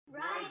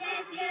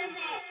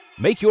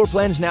Make your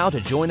plans now to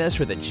join us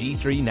for the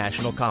G3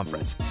 National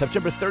Conference,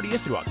 September 30th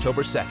through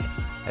October 2nd,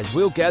 as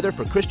we'll gather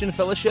for Christian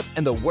fellowship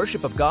and the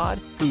worship of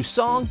God through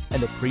song and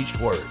the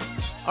preached word.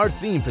 Our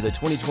theme for the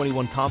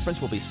 2021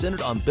 conference will be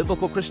centered on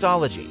biblical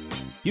Christology.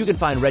 You can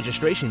find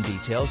registration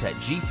details at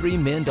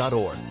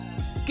g3men.org.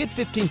 Get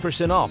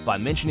 15% off by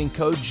mentioning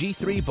code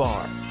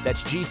G3BAR.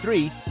 That's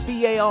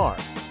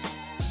G3BAR.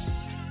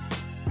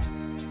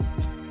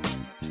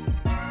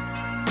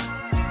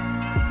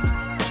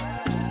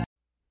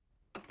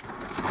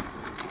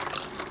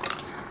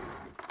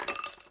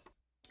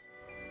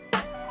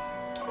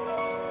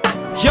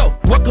 Yo,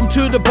 welcome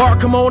to the bar.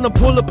 Come on and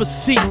pull up a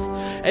seat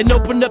and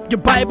open up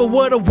your Bible.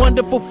 What a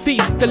wonderful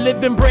feast. The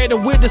living bread,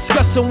 and we're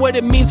discussing what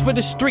it means for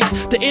the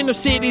streets, the inner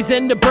cities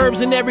and the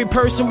burbs, and every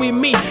person we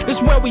meet. This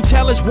is where we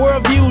challenge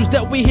worldviews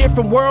that we hear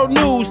from world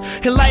news.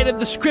 In light of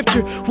the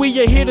scripture,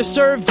 we are here to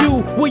serve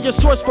you. We're your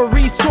source for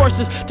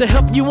resources to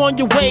help you on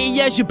your way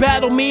as you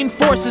battle mean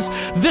forces.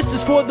 This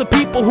is for the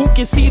people who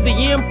can see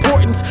the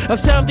importance of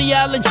sound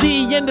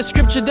theology and the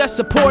scripture that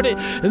support it.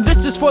 And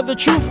this is for the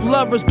truth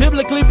lovers,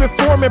 biblically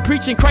reforming,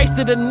 preaching Christ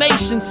to the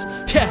nations.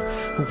 Yeah,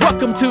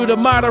 welcome to the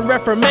Modern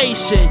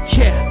Reformation.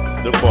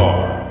 Yeah, The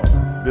Bar,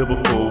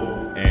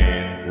 biblical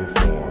and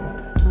reformed.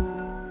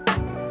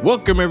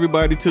 Welcome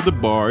everybody to The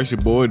Bar. It's your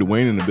boy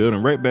Dwayne in the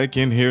building, right back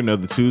in here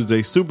another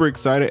Tuesday. Super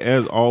excited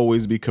as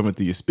always, be coming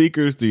through your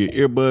speakers, through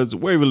your earbuds,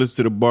 wherever you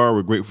listen to The Bar.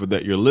 We're grateful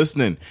that you're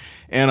listening.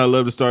 And I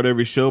love to start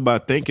every show by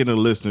thanking the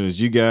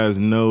listeners. You guys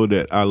know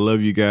that I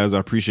love you guys. I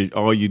appreciate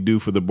all you do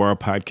for The Bar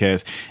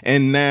Podcast.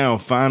 And now,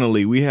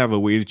 finally, we have a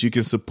way that you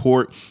can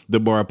support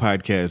The Bar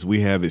Podcast. We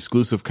have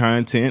exclusive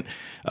content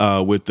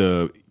with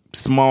the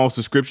small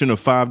subscription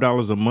of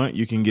 $5 a month.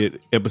 You can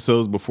get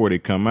episodes before they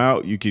come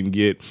out. You can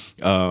get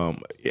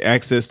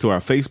access to our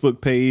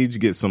Facebook page,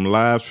 get some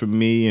lives from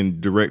me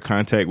and direct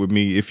contact with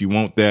me if you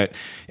want that.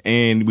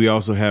 And we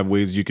also have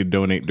ways you can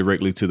donate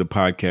directly to the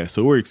podcast.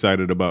 So we're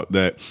excited about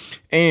that.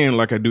 And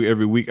like I do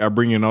every week, I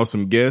bring in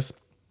awesome guests.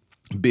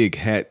 Big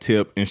hat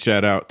tip and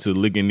shout out to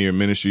Ligonier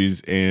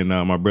Ministries and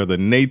my brother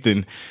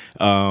Nathan.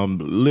 Those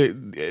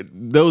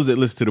that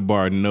listen to The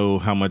Bar know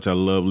how much I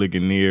love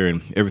Ligonier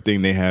and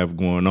everything they have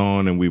going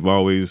on, and we've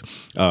always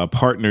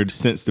partnered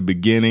since the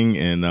beginning.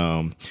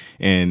 And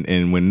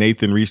when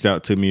Nathan reached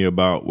out to me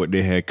about what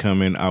they had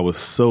coming, I was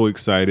so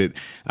excited.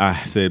 I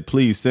said,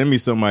 please send me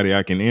somebody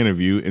I can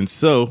interview. And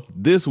so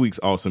this week's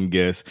awesome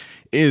guest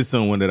is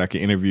someone that I can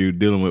interview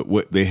dealing with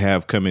what they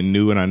have coming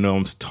new. And I know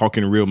I'm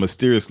talking real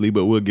mysteriously,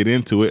 but we'll get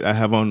into it. I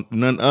have on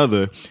none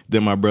other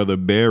than my brother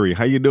Barry.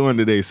 How you doing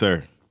today,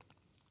 sir?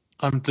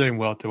 I'm doing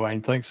well,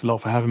 Dwayne. Thanks a lot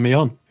for having me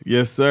on.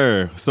 Yes,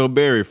 sir. So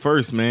Barry,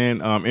 first,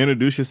 man,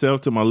 introduce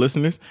yourself to my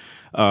listeners.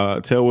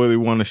 Tell whether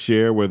you want to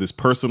share, whether it's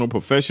personal,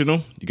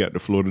 professional. You got the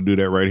floor to do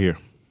that right here.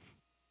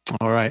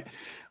 All right.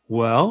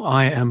 Well,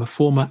 I am a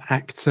former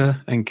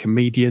actor and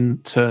comedian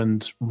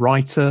turned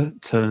writer,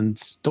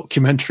 turned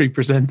documentary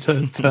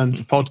presenter,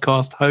 turned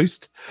podcast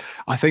host.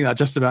 I think that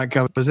just about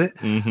covers it.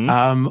 Mm-hmm.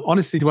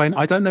 Honestly, Dwayne,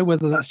 I don't know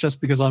whether that's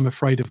just because I'm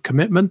afraid of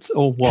commitment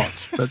or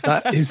what, but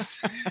that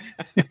is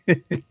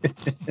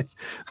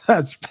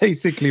that's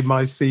basically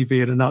my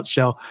CV in a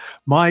nutshell.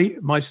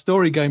 My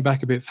story going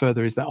back a bit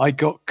further is that I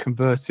got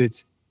converted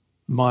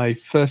my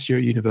first year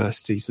at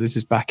university. So this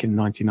is back in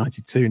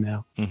 1992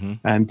 now. Mm-hmm.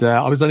 And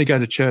I was only going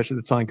to church at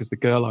the time because the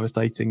girl I was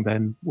dating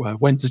then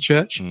went to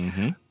church.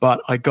 Mm-hmm. But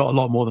I got a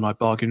lot more than I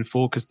bargained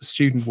for because the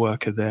student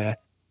worker there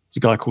is a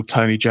guy called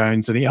Tony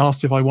Jones, and he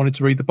asked if I wanted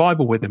to read the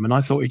Bible with him. And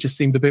I thought he just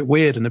seemed a bit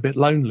weird and a bit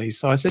lonely.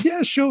 So I said,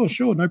 yeah, sure,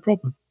 no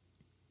problem.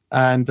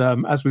 And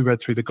as we read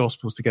through the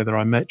Gospels together,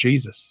 I met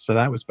Jesus. So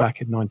that was back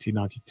in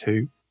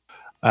 1992.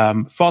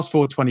 Fast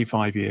forward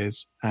 25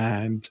 years,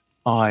 and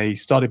I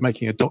started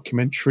making a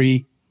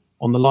documentary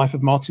on the life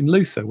of Martin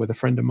Luther with a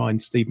friend of mine,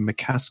 Stephen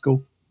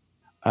McCaskill,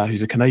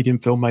 who's a Canadian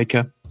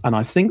filmmaker. And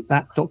I think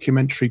that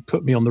documentary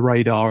put me on the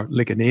radar at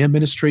Ligonier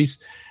Ministries.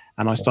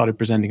 And I started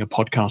presenting a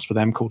podcast for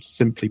them called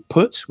Simply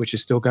Put, which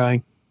is still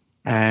going.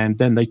 And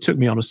then they took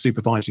me on as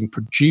supervising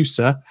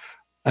producer.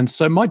 And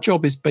so my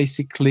job is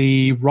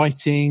basically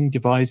writing,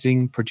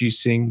 devising,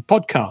 producing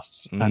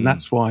podcasts. And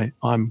that's why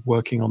I'm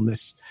working on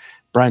this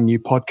brand new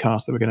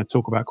podcast that we're going to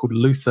talk about called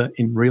Luther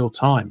in Real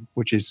Time,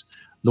 which is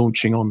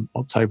launching on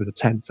October the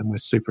 10th. And we're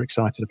super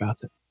excited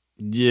about it.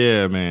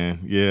 Yeah, man.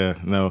 Yeah,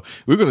 no,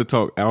 we're going to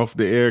talk off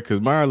the air because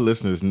my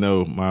listeners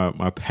know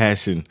my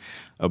passion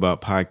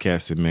about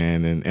podcasting,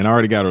 man. And I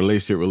already got a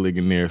relationship with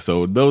Ligonier.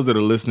 So those that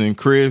are listening,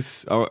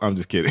 Chris, I'm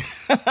just kidding.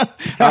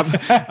 I'm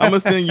going to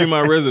send you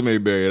my resume,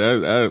 Barry.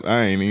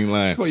 I ain't even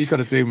lying. That's what you got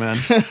to do, man.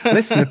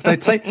 Listen,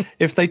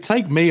 if they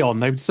take me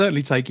on, they would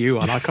certainly take you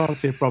on. I can't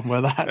see a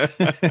problem with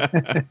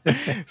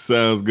that.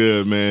 Sounds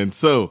good, man.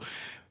 So,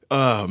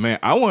 man,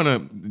 I want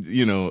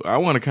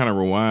to kind of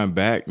rewind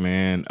back,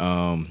 man.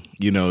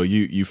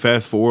 You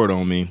fast forward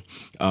on me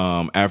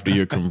after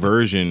your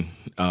conversion,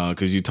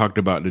 because you talked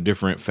about the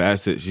different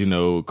facets,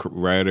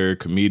 writer,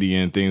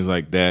 comedian, things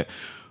like that.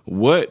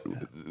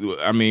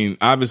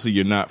 Obviously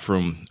you're not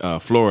from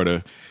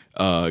Florida.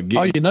 Oh,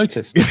 you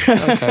noticed?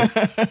 Okay.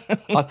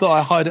 I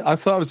thought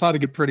I was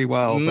hiding it pretty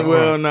well.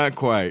 Well, not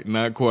quite,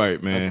 man.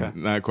 Okay.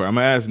 Not quite. I'm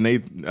gonna ask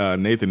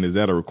Nathan, is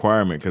that a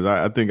requirement? Because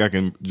I think I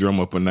can drum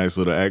up a nice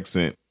little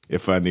accent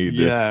if I need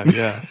to. Yeah,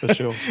 for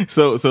sure.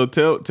 So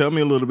tell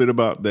me a little bit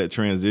about that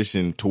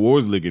transition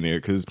towards Ligonier,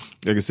 because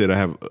like I said, I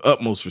have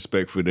utmost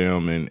respect for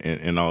them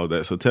and all of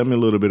that. So tell me a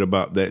little bit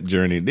about that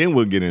journey. Then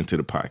we'll get into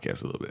the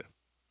podcast a little bit.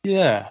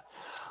 Yeah.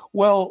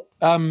 Well,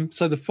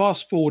 so the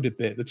fast forwarded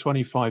bit, the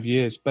 25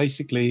 years,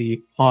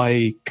 basically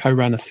I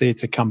co-ran a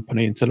theatre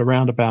company until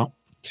around about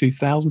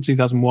 2000,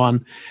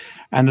 2001.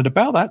 And at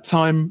about that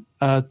time,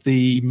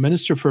 the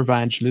Minister for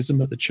Evangelism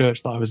at the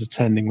church that I was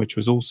attending, which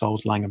was All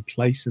Souls Langham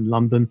Place in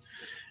London,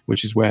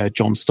 which is where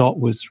John Stott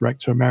was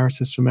Rector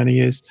Emeritus for many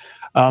years.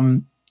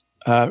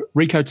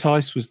 Rico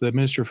Tice was the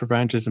Minister for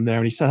Evangelism there,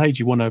 and he said, hey, do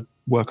you want to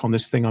work on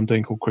this thing I'm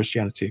doing called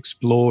Christianity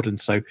Explored? And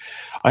so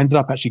I ended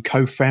up actually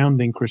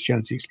co-founding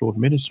Christianity Explored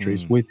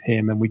Ministries with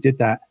him, and we did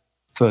that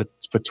for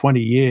 20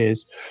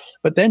 years.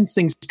 But then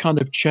things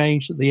kind of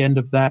changed at the end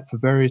of that for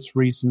various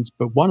reasons,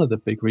 but one of the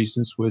big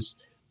reasons was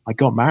I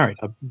got married.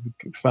 I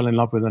fell in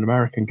love with an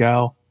American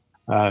gal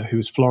who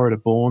was Florida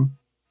born,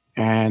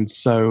 and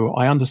so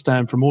I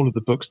understand from all of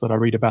the books that I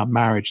read about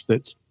marriage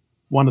that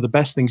one of the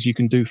best things you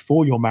can do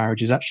for your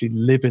marriage is actually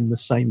live in the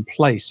same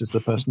place as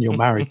the person you're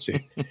married to.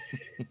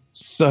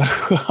 So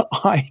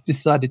I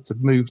decided to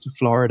move to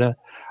Florida,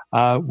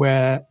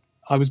 where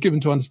I was given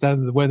to understand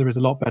that the weather is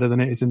a lot better than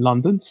it is in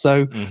London.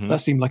 So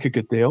that seemed like a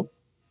good deal.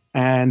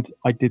 And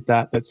I did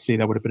that. Let's see,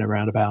 that would have been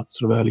around about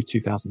sort of early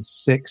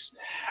 2006.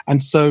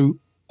 And so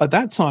at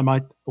that time,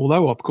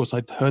 although of course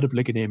I'd heard of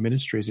Ligonier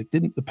Ministries,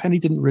 the penny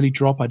didn't really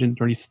drop. I didn't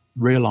really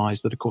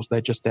realize that, of course, they're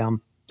just down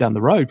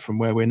the road from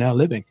where we're now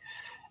living.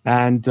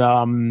 And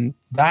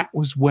that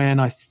was when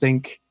I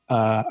think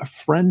a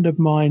friend of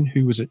mine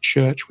who was at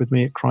church with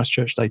me at Christ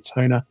Church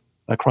Daytona,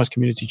 Christ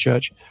Community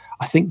Church,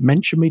 I think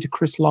mentioned me to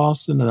Chris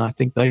Larson, and I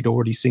think they'd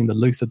already seen the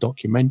Luther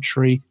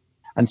documentary.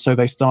 And so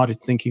they started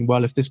thinking,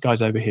 well, if this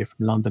guy's over here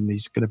from London,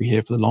 he's going to be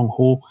here for the long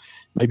haul,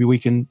 maybe we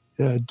can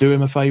do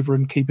him a favor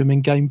and keep him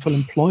in gainful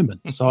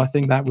employment. So I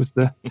think that was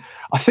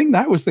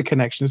the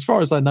connection, as far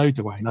as I know,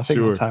 Dwayne. I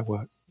think that's how it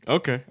works.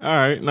 Okay. All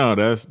right. No,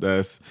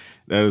 that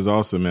is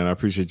awesome, man. I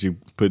appreciate you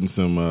putting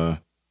some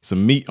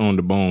meat on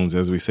the bones,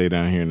 as we say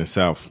down here in the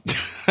South.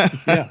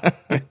 Yeah.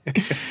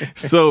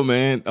 So,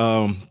 man,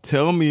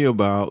 tell me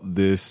about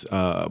this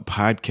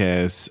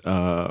podcast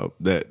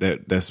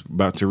that's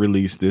about to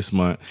release this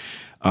month.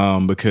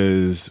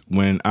 Because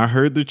when I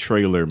heard the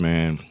trailer,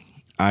 man,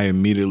 I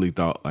immediately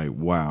thought, like,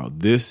 wow,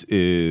 this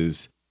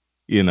is,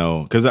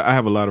 because I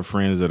have a lot of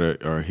friends that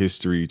are church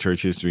history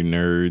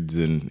nerds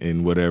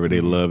and whatever.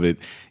 They love it,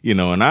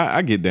 and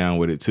I get down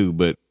with it too.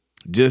 But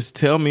just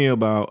tell me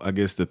about, I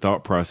guess, the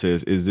thought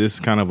process. Is this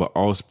kind of an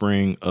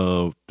offspring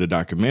of the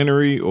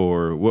documentary,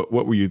 or what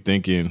were you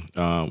thinking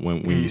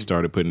when you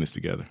started putting this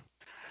together?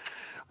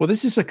 Well,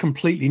 this is a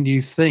completely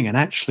new thing. And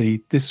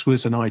actually, this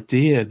was an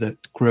idea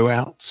that grew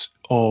out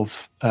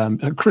of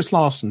Chris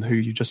Larson, who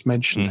you just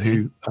mentioned,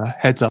 who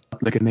heads up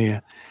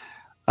Ligonier.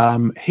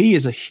 He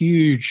is a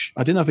huge,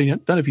 I don't know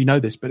if you know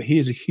this, but he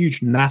is a huge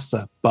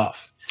NASA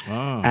buff.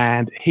 Oh.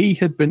 And he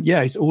had been,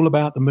 he's all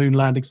about the moon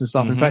landings and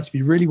stuff. In fact, if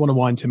you really want to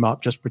wind him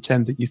up, just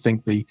pretend that you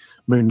think the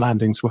moon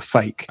landings were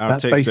fake.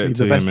 That's basically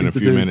the best thing to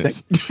do. I'll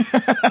text that to him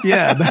in a few minutes.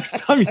 Yeah, next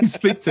time you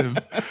speak to him.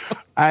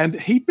 And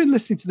he'd been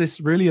listening to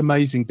this really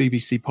amazing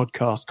BBC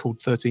podcast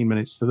called 13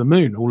 Minutes to the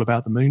Moon, all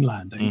about the moon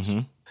landings.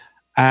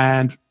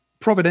 And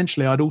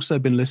providentially, I'd also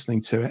been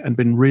listening to it and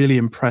been really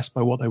impressed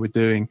by what they were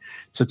doing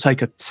to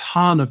take a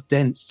ton of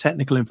dense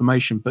technical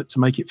information, but to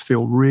make it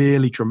feel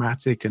really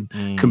dramatic and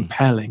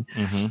compelling.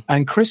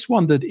 And Chris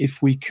wondered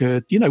if we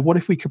could, what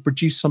if we could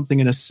produce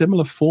something in a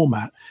similar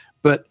format,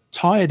 but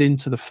tie it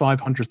into the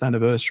 500th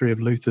anniversary of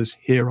Luther's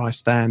Here I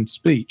Stand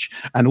speech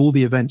and all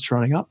the events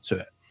running up to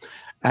it.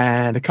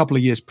 And a couple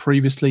of years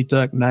previously,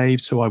 Dirk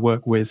Naves, who I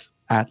work with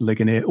at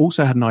Ligonier,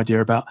 also had an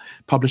idea about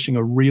publishing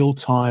a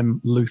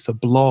real-time Luther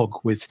blog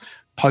with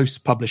posts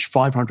published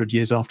 500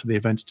 years after the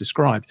events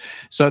described.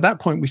 So at that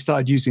point, we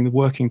started using the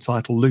working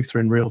title Luther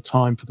in Real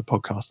Time for the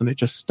podcast, and it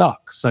just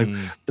stuck. So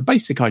the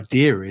basic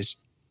idea is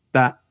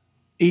that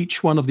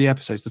each one of the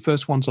episodes, the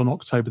first one's on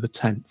October the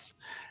 10th,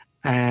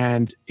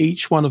 and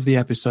each one of the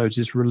episodes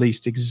is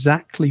released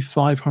exactly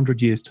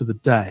 500 years to the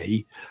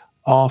day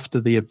after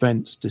the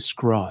events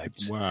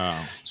described.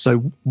 Wow.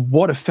 So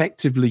what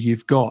effectively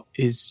you've got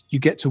is you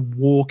get to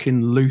walk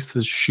in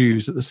Luther's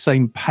shoes at the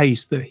same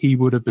pace that he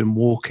would have been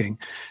walking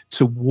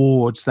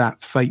towards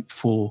that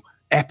fateful,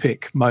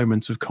 epic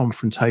moment of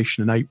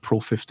confrontation in April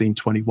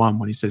 1521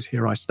 when he says,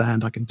 "Here I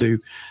stand, I can do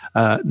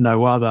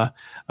no other."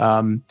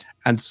 And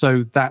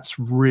so that's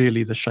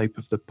really the shape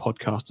of the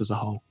podcast as a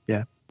whole.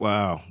 Yeah.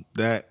 Wow,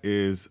 that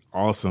is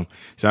awesome.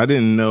 So I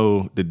didn't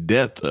know the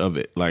depth of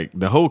it. Like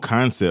the whole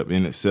concept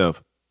in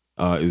itself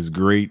is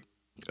great.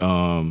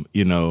 The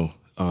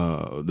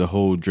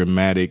whole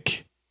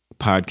dramatic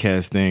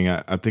podcast thing,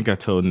 I think I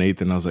told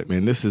Nathan, I was like,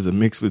 man, this is a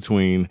mix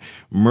between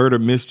murder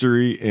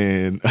mystery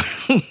and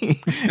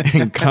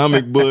and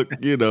comic book.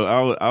 You know,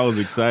 I was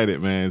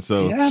excited, man.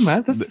 So yeah,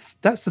 man,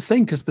 that's the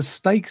thing, because the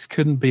stakes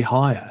couldn't be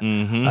higher.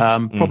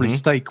 Probably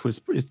steak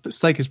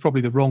is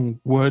probably the wrong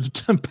word,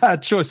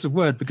 bad choice of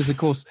word, because of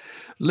course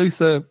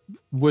Luther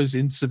was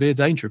in severe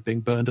danger of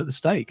being burned at the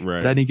stake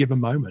at any given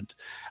moment,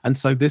 and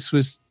so this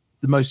was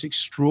the most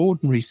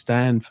extraordinary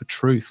stand for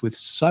truth with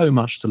so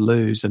much to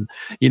lose. And,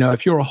 you know,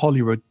 if you're a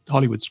Hollywood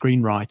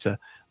screenwriter,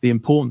 the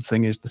important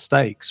thing is the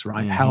stakes,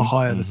 right? How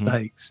high are the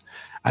stakes?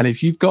 And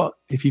if you've got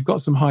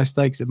some high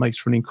stakes, it makes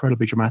for an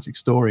incredibly dramatic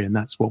story. And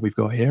that's what we've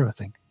got here, I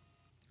think.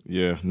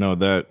 Yeah, no,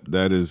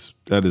 that is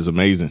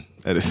amazing.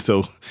 That is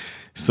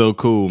so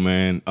cool,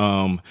 man.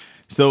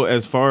 So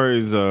as far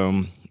as,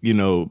 you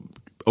know,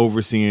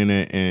 overseeing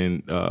it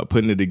and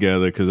putting it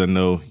together, because I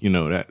know, you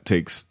know, that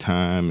takes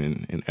time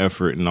and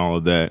effort and all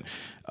of that.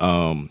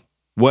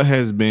 What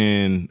has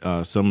been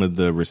some of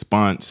the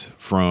response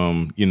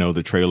from, you know,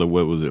 the trailer?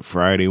 What was it,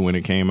 Friday when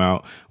it came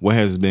out? What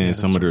has been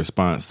some of the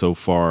response so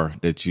far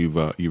that you've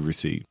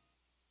received?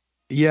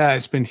 Yeah,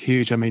 it's been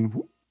huge. I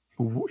mean,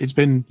 it's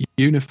been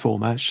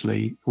uniform,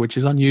 actually, which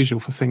is unusual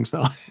for things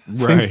that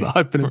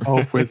I've been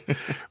involved with.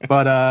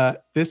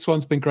 But this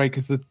one's been great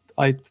because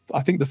I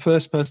think the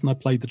first person I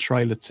played the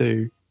trailer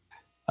to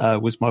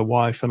was my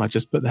wife, and I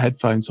just put the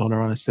headphones on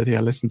her and I said, "Yeah,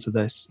 listen to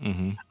this."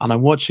 And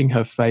I'm watching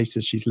her face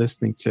as she's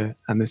listening to it,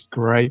 and this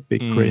great big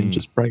grin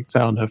just breaks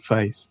out on her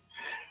face.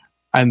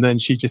 And then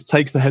she just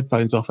takes the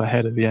headphones off her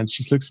head at the end.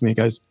 She looks at me and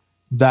goes,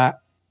 "That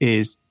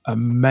is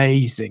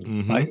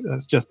amazing." Right?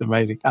 That's just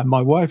amazing. And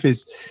my wife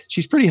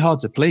she's pretty hard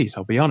to please,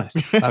 I'll be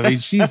honest. I mean,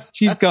 she's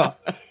got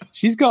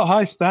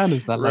high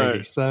standards, that lady.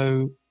 Right.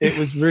 So it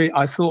was really,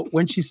 I thought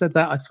when she said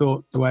that, I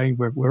thought, Dwayne,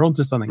 we're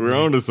onto something. We're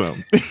onto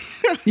something.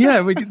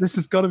 Yeah, this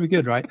has got to be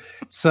good, right?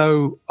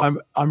 So I'm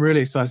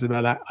really excited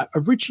about that.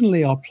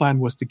 Originally, our plan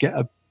was to get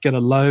a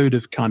load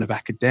of kind of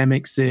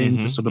academics in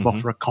to sort of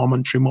offer a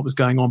commentary on what was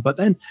going on. But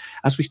then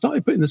as we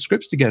started putting the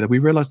scripts together, we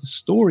realized the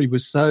story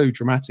was so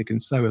dramatic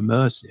and so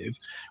immersive.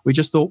 We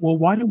just thought, well,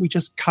 why don't we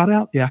just cut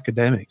out the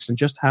academics and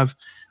just have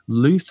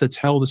Luther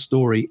tell the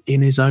story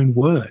in his own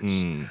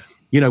words?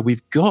 You know,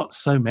 we've got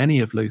so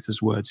many of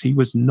Luther's words. He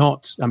was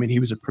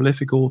a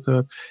prolific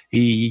author.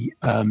 He,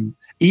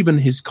 even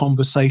his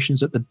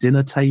conversations at the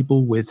dinner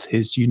table with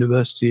his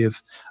University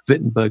of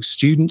Wittenberg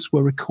students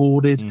were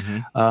recorded.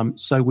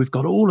 So we've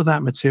got all of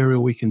that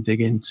material we can dig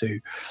into.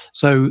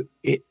 So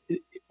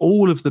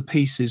all of the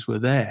pieces were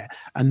there.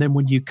 And then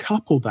when you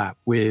couple that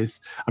with,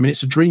 I mean,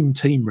 it's a dream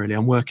team, really.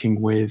 I'm working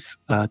with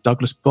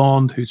Douglas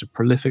Bond, who's a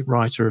prolific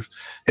writer of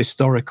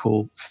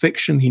historical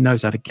fiction. He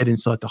knows how to get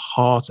inside the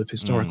heart of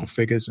historical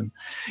figures and,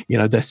 you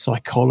know, their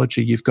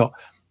psychology. You've got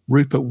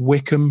Rupert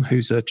Wickham,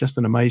 who's just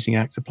an amazing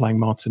actor playing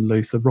Martin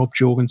Luther. Rob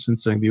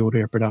Jorgensen's doing the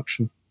audio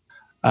production,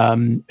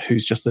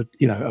 who's just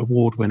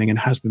award-winning and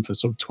has been for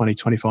sort of 20,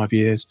 25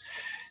 years.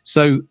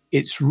 So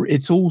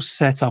it's all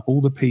set up.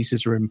 All the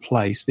pieces are in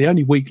place. The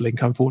only weak link,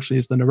 unfortunately,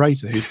 is the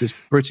narrator, who's this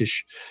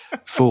British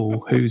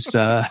fool who's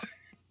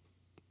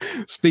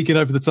speaking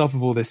over the top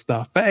of all this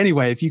stuff. But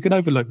anyway, if you can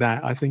overlook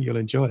that, I think you'll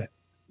enjoy it.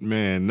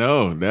 Man,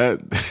 no,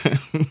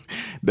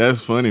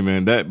 that's funny,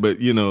 man. But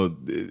you know,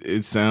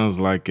 it sounds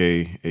like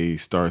a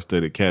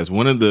star-studded cast.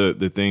 One of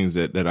the things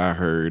that I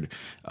heard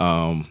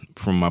from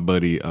my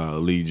buddy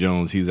Lee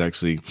Jones, he's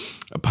actually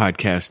a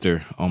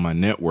podcaster on my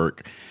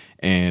network.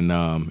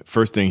 And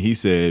first thing he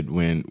said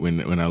when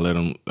I let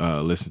him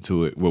listen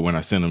to it, well, when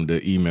I sent him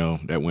the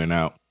email that went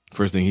out,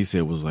 first thing he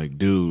said was like,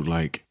 "Dude,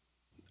 like,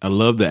 I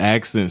love the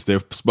accents; they're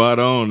spot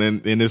on."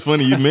 And it's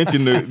funny you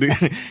mentioned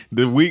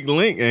the weak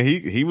link, and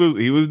he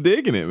was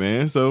digging it,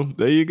 man. So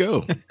there you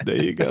go.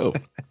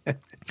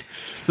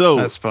 So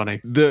that's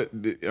funny.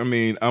 I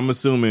mean, I'm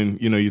assuming,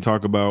 you know, you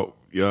talk about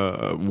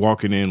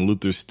walking in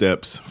Luther's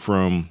steps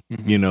from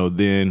you know,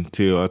 then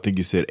till I think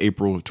you said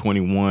April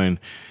 21.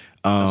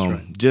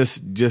 Right.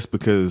 Just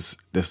because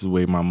that's the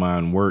way my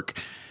mind work,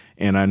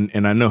 and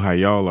I know how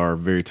y'all are,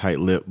 very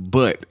tight-lipped,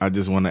 but I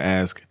just want to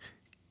ask,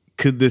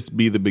 could this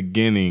be the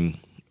beginning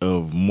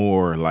of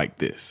more like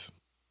this?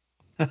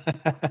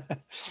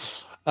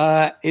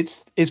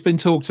 It's been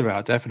talked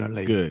about,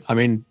 definitely. Good. I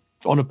mean,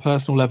 on a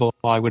personal level,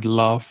 what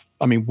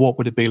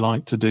would it be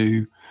like to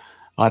do,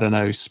 I don't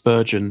know,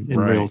 Spurgeon in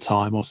real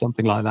time or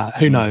something like that?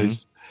 Who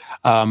knows?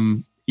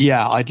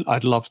 Yeah,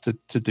 I'd love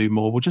to do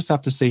more. We'll just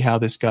have to see how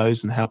this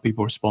goes and how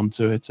people respond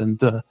to it.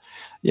 And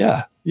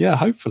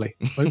hopefully.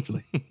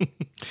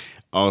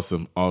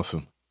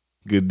 Awesome.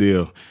 Good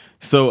deal.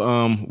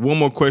 So one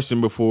more question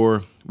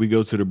before we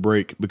go to the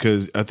break,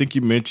 because I think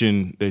you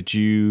mentioned that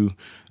you,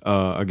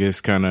 I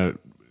guess, kind of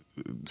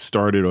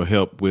started or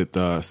helped with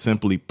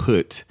Simply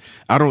Put.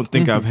 I don't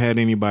think I've had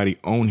anybody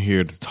on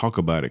here to talk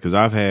about it, because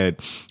I've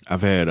had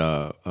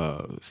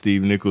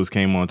Steve Nichols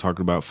came on, talked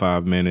about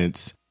 5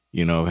 minutes.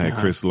 You know, had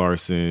Chris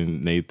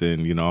Larson,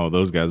 Nathan, you know, all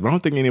those guys. But I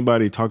don't think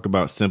anybody talked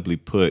about Simply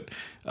Put.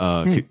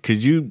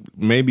 Could you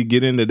maybe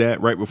get into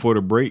that right before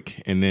the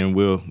break, and then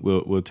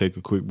we'll take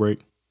a quick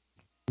break?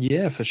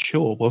 Yeah, for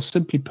sure. Well,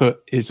 Simply Put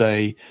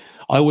I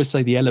always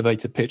say the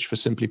elevator pitch for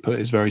Simply Put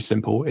is very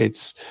simple.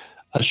 It's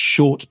a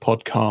short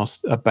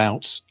podcast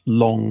about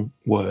long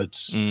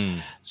words.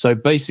 So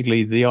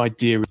basically the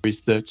idea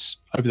is that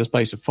over the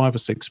space of 5 or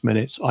 6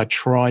 minutes, I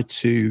try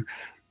to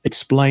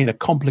explain a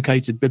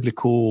complicated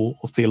biblical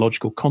or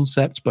theological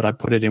concept, but I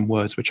put it in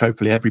words which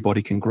hopefully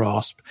everybody can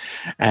grasp,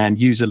 and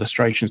use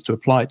illustrations to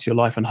apply it to your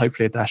life, and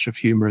hopefully a dash of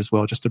humor as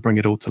well, just to bring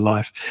it all to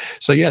life.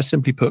 So yeah,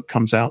 Simply Put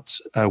comes out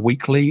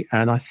weekly,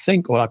 and I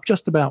think, well, I've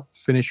just about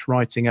finished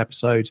writing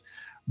episode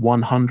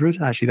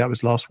 100. Actually, that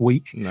was last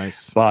week.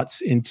 Nice. But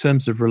in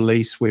terms of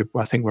release,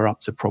 I think we're up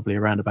to probably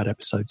around about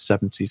episode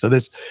 70. So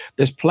there's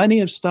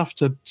plenty of stuff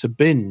to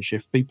binge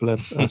if people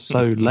are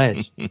so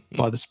led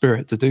by the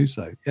Spirit to do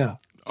so. Yeah.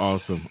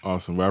 Awesome.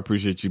 Well, I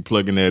appreciate you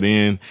plugging that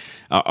in.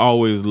 I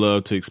always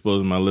love to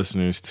expose my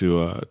listeners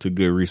to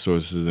good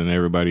resources, and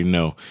everybody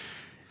know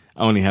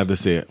I only have to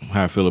say it,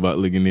 how I feel about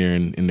Ligonier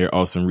and their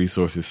awesome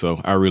resources.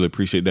 So I really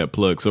appreciate that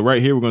plug. So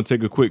right here, we're going to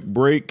take a quick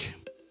break,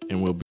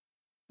 and we'll be.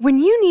 When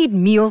you need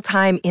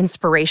mealtime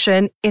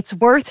inspiration, it's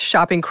worth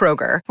shopping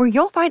Kroger, where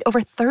you'll find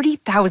over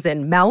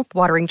 30,000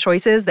 mouth-watering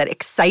choices that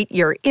excite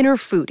your inner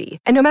foodie.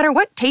 And no matter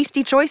what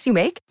tasty choice you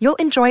make, you'll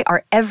enjoy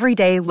our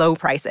everyday low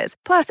prices,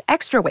 plus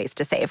extra ways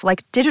to save,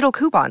 like digital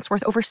coupons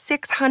worth over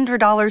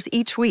 $600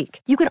 each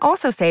week. You can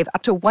also save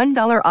up to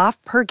 $1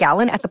 off per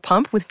gallon at the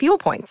pump with fuel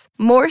points.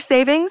 More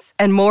savings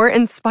and more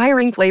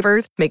inspiring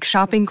flavors make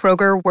shopping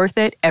Kroger worth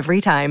it every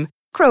time.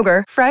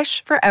 Kroger,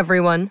 fresh for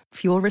everyone.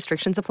 Fuel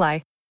restrictions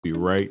apply. Be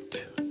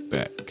right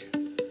back.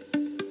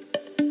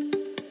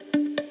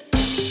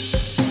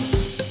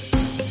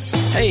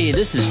 Hey,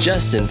 this is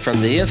Justin from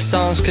the If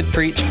Songs Could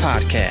Preach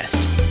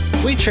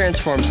podcast. We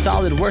transform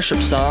solid worship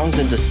songs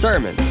into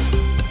sermons.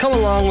 Come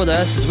along with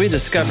us as we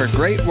discover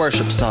great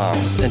worship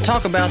songs and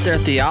talk about their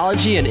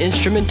theology and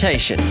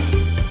instrumentation.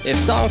 If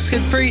songs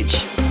could preach,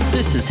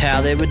 this is how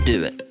they would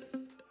do it.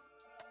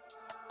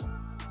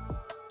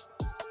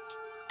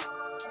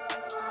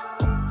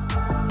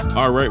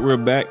 All right, we're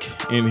back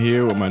in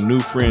here with my new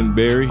friend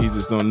Barry. He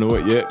just don't know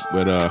it yet,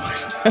 but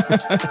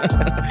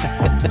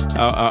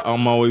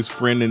I'm always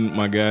friending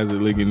my guys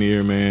at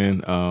Ligonier,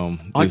 man.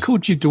 I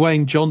called you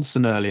Dwayne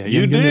Johnson earlier.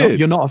 You did.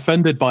 You're not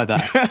offended by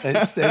that.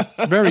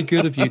 It's very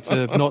good of you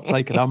to not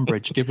take an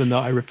umbrage, given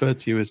that I referred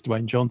to you as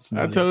Dwayne Johnson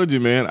earlier. I told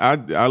you, man.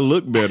 I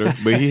look better,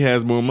 but he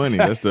has more money.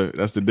 That's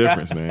the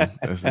difference, man.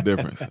 That's the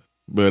difference.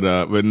 But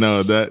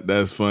no,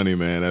 that's funny,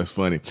 man. That's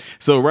funny.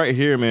 So right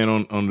here,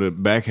 man, on the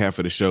back half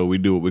of the show, we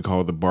do what we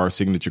call the bar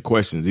signature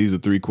questions. These are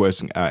 3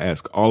 questions I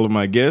ask all of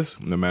my guests,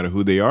 no matter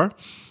who they are.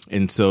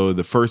 And so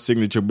the first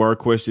signature bar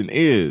question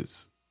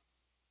is,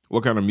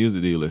 what kind of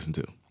music do you listen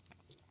to?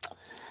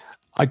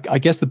 I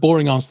guess the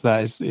boring answer to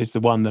that is the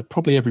one that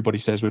probably everybody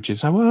says, which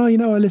is, well, I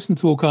listen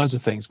to all kinds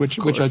of things, which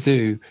I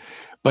do.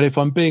 But if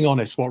I'm being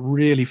honest, what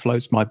really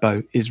floats my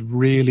boat is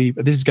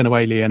this is going to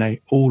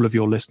alienate all of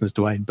your listeners,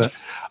 Dwayne, but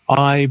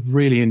I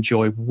really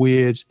enjoy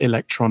weird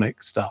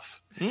electronic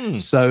stuff.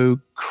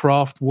 So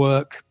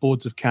Kraftwerk,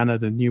 Boards of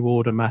Canada, New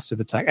Order, Massive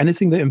Attack,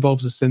 anything that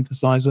involves a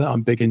synthesizer,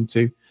 I'm big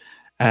into.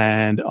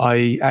 And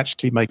I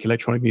actually make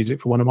electronic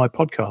music for one of my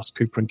podcasts,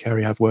 Cooper and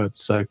Kerry Have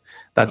Words. So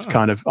that's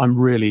I'm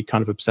really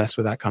kind of obsessed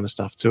with that kind of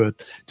stuff to a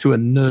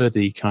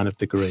nerdy kind of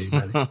degree,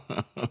 really.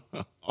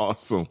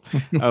 Awesome.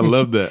 I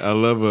love that. I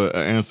love an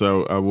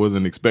answer I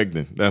wasn't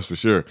expecting. That's for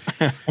sure.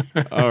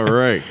 All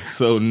right.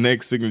 So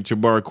next signature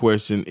bar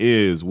question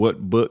is,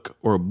 what book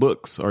or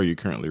books are you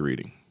currently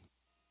reading?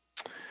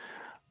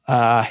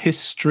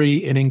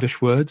 History in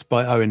English Words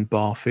by Owen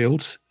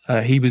Barfield.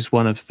 He was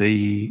one of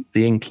the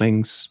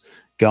Inklings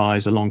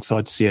guys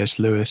alongside C.S.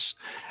 Lewis.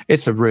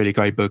 It's a really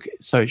great book.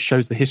 So it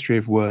shows the history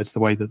of words, the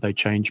way that they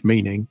change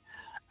meaning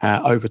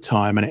over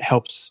time, and it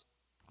helps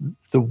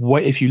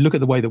if you look at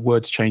the way that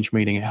words change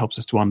meaning, it helps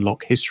us to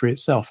unlock history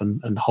itself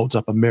and holds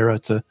up a mirror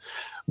to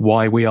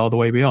why we are the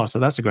way we are. So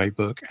that's a great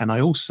book. And I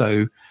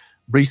also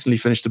recently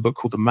finished a book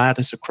called The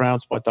Madness of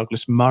Crowds by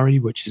Douglas Murray,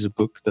 which is a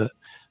book that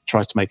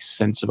tries to make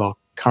sense of our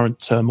current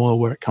turmoil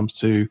where it comes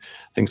to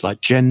things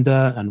like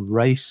gender and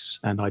race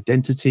and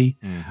identity.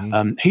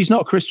 Mm-hmm. He's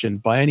not a Christian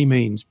by any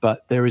means,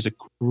 but there is a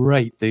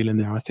great deal in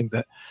there I think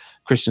that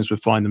Christians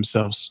would find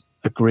themselves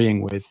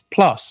agreeing with.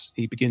 Plus,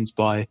 he begins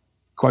by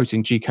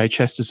quoting G.K.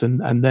 Chesterton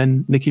and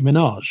then Nicki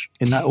Minaj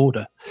in that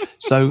order.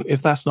 So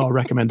if that's not a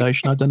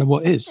recommendation, I don't know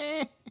what is.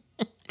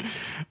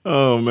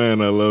 Oh,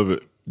 man, I love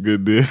it.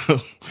 Good deal.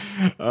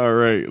 All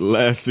right.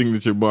 Last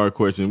signature bar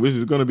question, which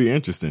is going to be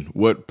interesting.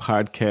 What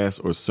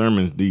podcasts or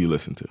sermons do you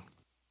listen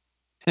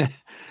to?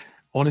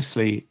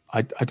 Honestly,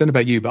 I don't know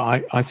about you,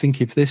 but I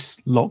think if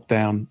this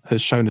lockdown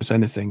has shown us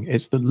anything,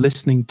 it's that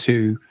listening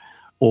to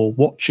or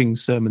watching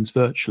sermons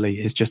virtually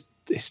it's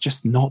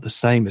just not the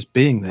same as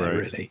being there, right.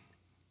 Really.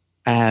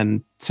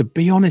 And to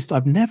be honest,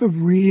 I've never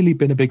really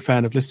been a big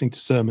fan of listening to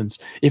sermons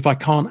if I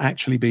can't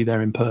actually be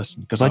there in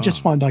person, because I just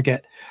find I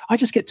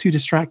just get too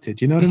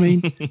distracted. You know what I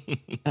mean?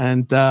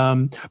 And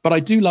but I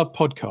do love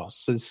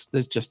podcasts.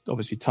 There's just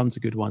obviously tons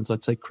of good ones.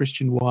 I'd say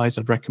Christian Wise,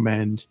 I'd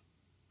recommend.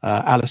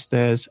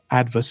 Alistair's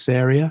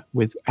Adversaria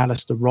with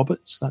Alistair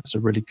Roberts. That's a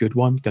really good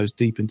one. Goes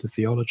deep into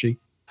theology.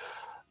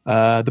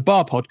 The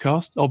Bar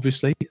podcast,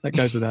 obviously, that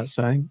goes without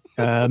saying.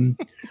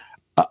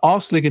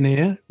 Ars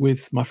Ligonier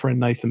with my friend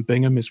Nathan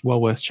Bingham is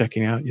well worth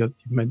checking out. You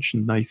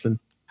mentioned Nathan.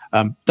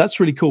 That's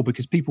really cool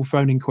because people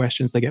phone in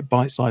questions, they get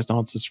bite-sized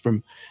answers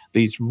from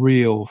these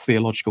real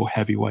theological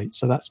heavyweights.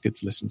 So that's good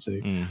to listen to.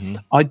 Mm-hmm.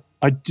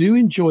 I do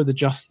enjoy the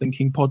Just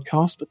Thinking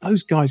podcast, but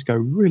those guys go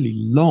really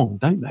long,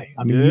 don't they?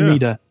 I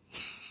mean,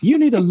 you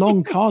need a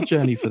long car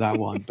journey for that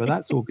one, but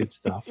that's all good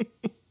stuff.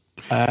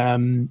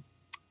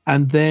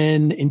 And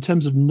then in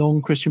terms of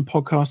non-Christian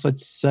podcasts, I'd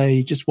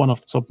say just one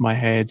off the top of my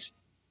head.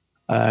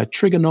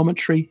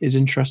 Trigonometry is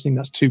interesting.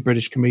 That's two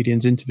British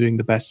comedians interviewing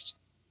the best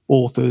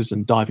authors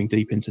and diving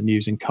deep into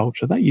news and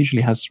culture. That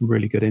usually has some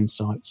really good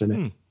insights in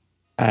it.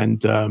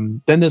 And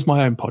then there's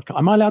my own podcast.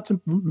 Am I allowed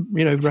to,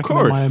 recommend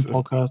my own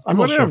podcast? I'm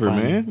Whatever,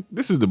 not sure, man.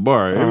 This is the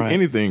bar. Right.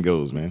 Anything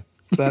goes, man.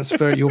 So that's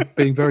very. You're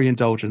being very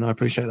indulgent. I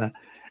appreciate that.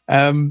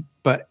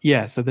 But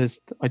yeah, so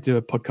I do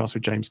a podcast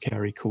with James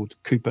Carey called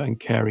Cooper and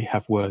Carey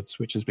Have Words,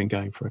 which has been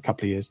going for a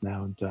couple of years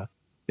now, and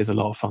is a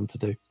lot of fun to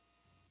do.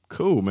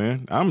 Cool,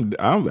 man.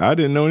 I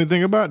didn't know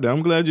anything about that.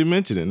 I'm glad you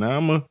mentioned it. Now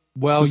I'm a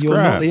subscribe. You're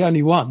not the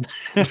only one.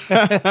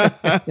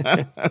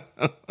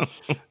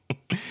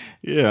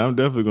 Yeah, I'm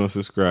definitely gonna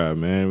subscribe,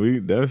 man.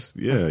 You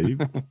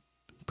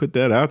put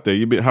that out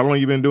there. How long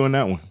you been doing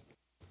that one?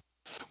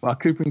 Well,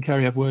 Cooper and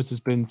Carey Have Words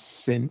has been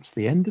since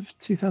the end of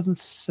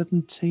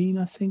 2017,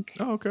 I think.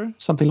 Oh, okay.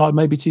 Something like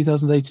maybe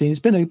 2018. It's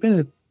been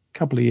a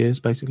couple of years,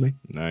 basically.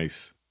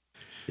 Nice.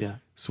 Yeah.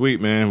 Sweet,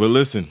 man. Well,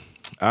 listen,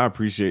 I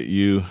appreciate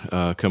you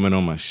coming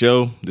on my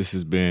show. This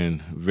has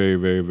been very,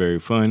 very, very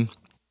fun.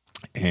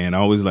 And I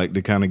always like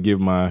to kind of give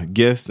my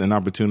guests an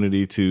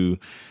opportunity to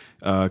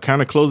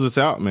kind of close us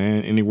out,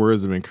 man. Any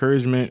words of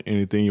encouragement,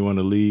 anything you want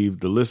to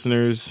leave the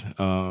listeners,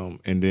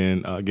 and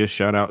then I guess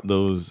shout out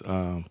those,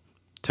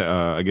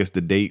 I guess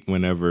the date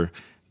whenever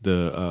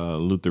the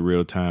Luther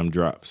Real Time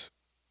drops.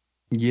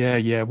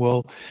 Yeah.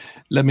 Well,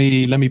 let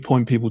me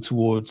point people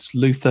towards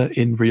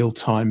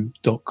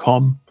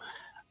lutherinrealtime.com.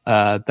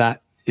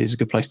 That is a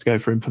good place to go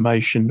for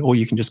information, or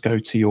you can just go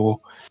to your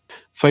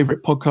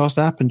favorite podcast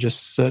app and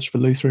just search for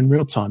Luther in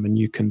Real Time, and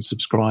you can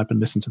subscribe and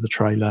listen to the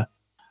trailer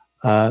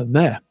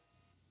there.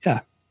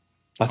 Yeah.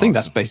 I think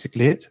that's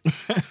basically it.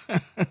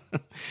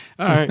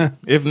 All right.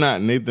 If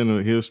not,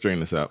 Nathan, he'll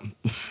straighten us out.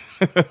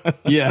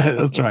 Yeah,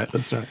 that's right.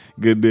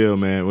 Good deal,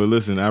 man. Well,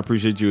 listen, I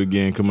appreciate you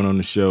again coming on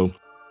the show,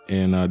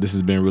 and this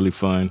has been really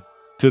fun.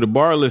 To the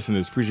Bar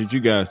listeners, appreciate you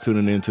guys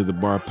tuning in to the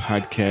Bar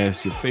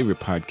Podcast, your favorite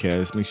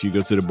podcast. Make sure you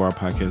go to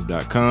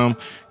thebarpodcast.com,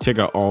 check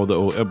out all the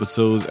old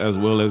episodes, as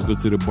well as go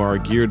to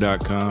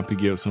thebargear.com,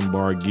 pick up some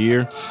bar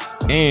gear,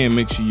 and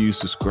make sure you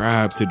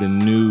subscribe to the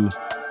new,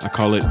 I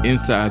call it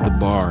Inside the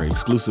Bar,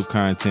 exclusive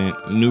content,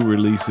 new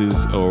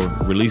releases or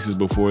releases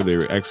before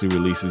they're actually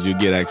releases. You'll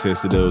get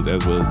access to those,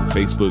 as well as the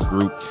Facebook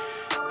group,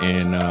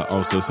 and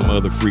also some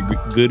other free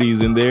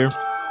goodies in there.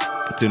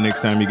 Until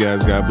next time, you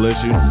guys, God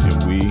bless you,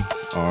 and we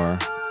are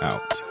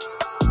out.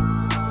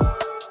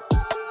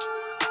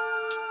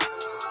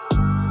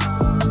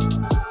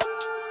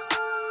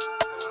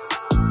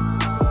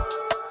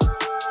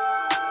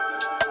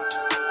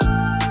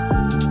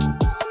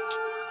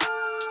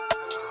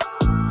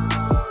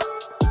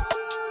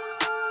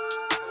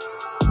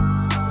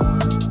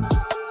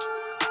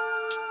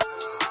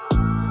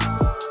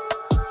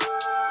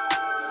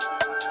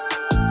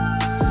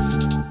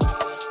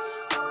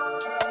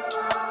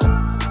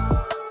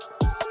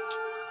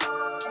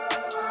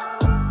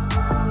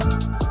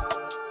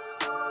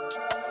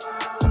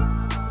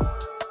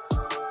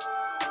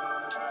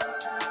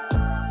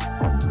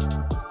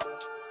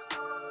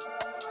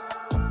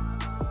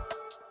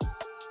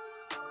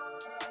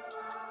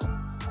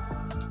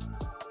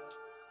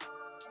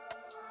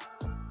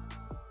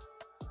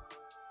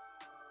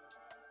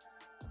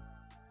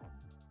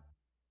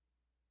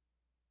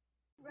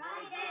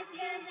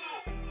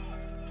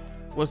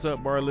 What's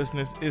up, Bar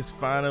listeners? It's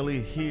finally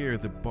here,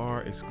 the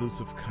Bar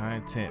exclusive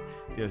content.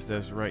 Yes,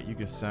 that's right. You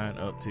can sign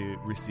up to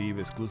receive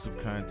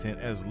exclusive content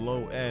as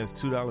low as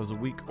 $2 a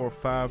week or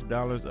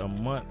 $5 a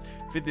month,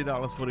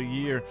 $50 for the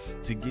year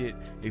to get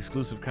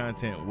exclusive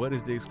content. What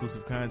is the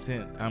exclusive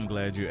content? I'm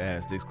glad you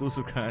asked. The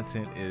exclusive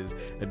content is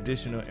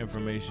additional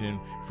information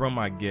from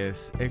my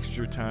guests,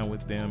 extra time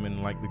with them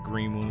in like the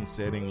green moon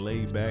setting,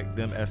 laid back,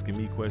 them asking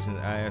me questions,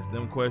 I ask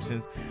them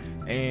questions,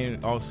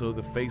 and also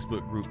the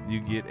Facebook group. You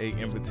get an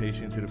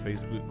invitation to the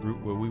Facebook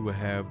group where we will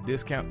have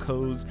discount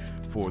codes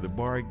for the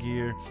bar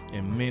gear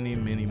and many,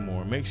 many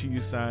more. Make sure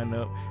you sign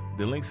up.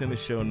 The link's in the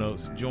show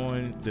notes.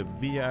 Join the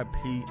VIP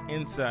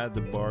Inside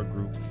the Bar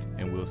group,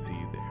 and we'll see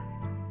you there.